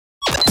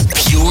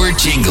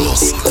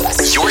Jingles.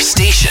 Your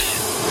station.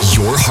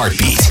 Your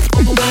heartbeat.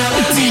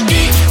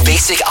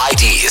 Basic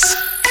IDs.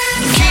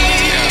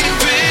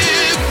 Keep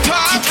it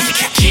pop.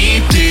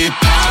 Keep it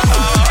pop.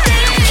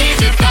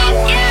 Keep it pop.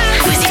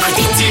 Vous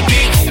écoutez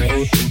TIPIK.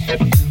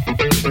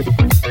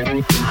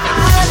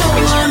 I don't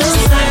wanna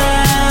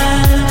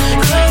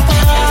sacrifice,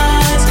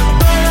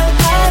 but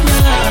I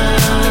love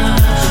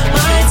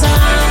my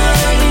time.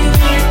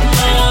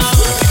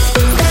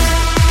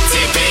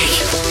 TIPIK.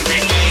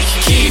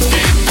 Keep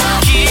it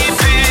pop. Keep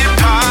it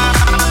pop.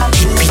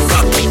 Keep it pop. Keep it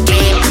pop.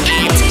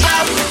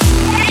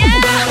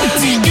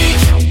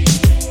 TIPIK.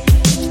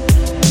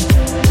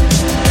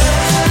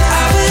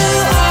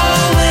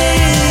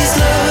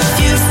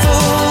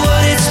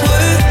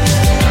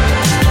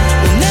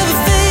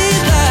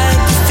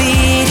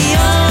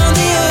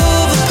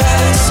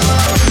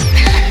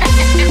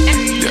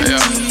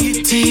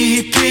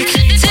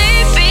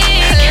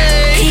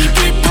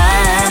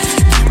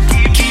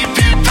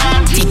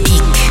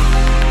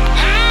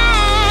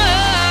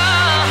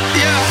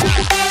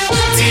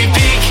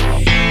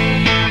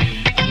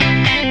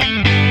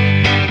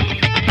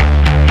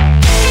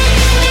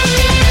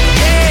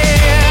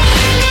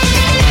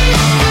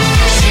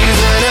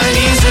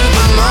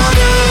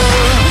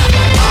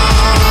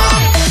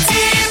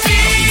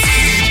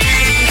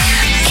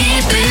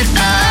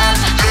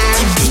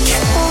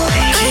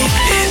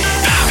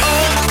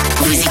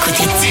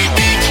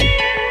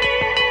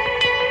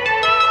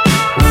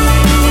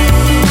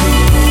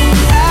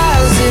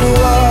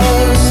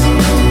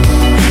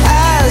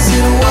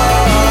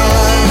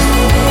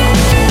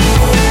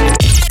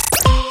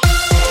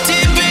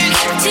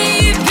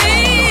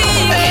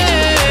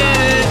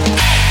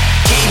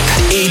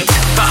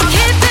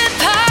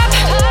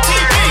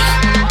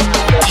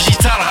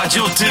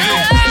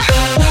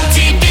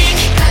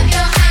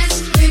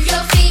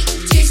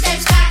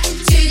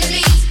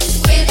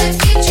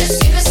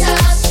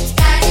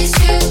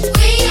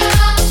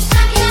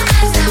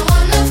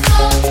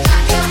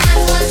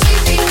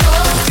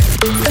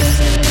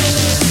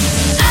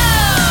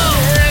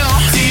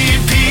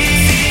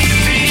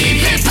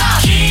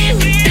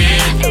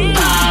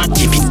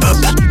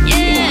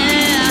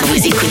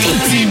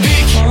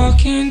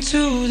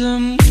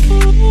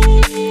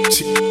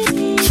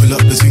 Pull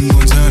up the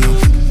single turn up.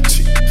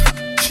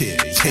 Yeah.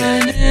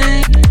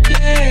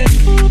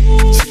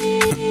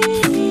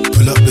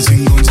 Pull up the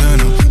single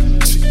turn up.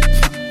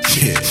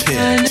 Yeah.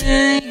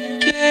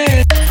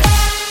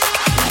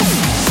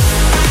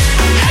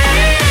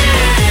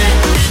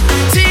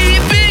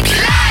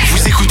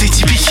 Vous écoutez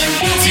TIPIK.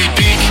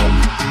 TIPIK.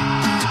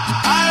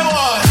 I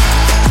want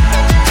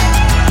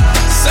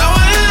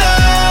someone in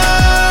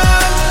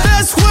love.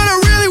 That's what I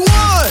really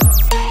want.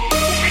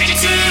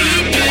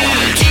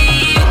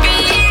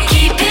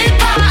 Keep it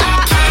pop.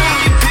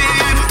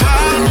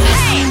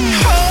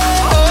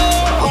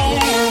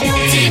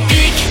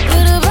 TIPIK.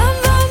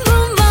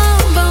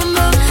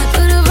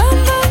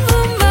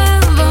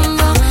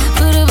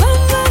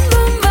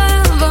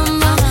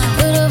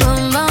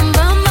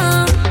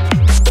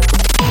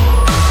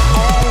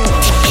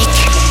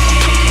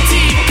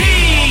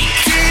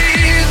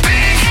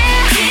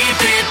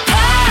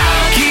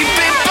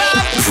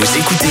 Vous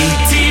écoutez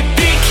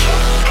TIPIK.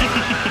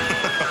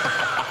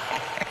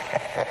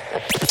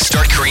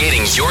 Start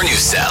creating your new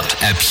sound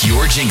at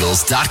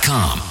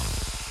purejingles.com.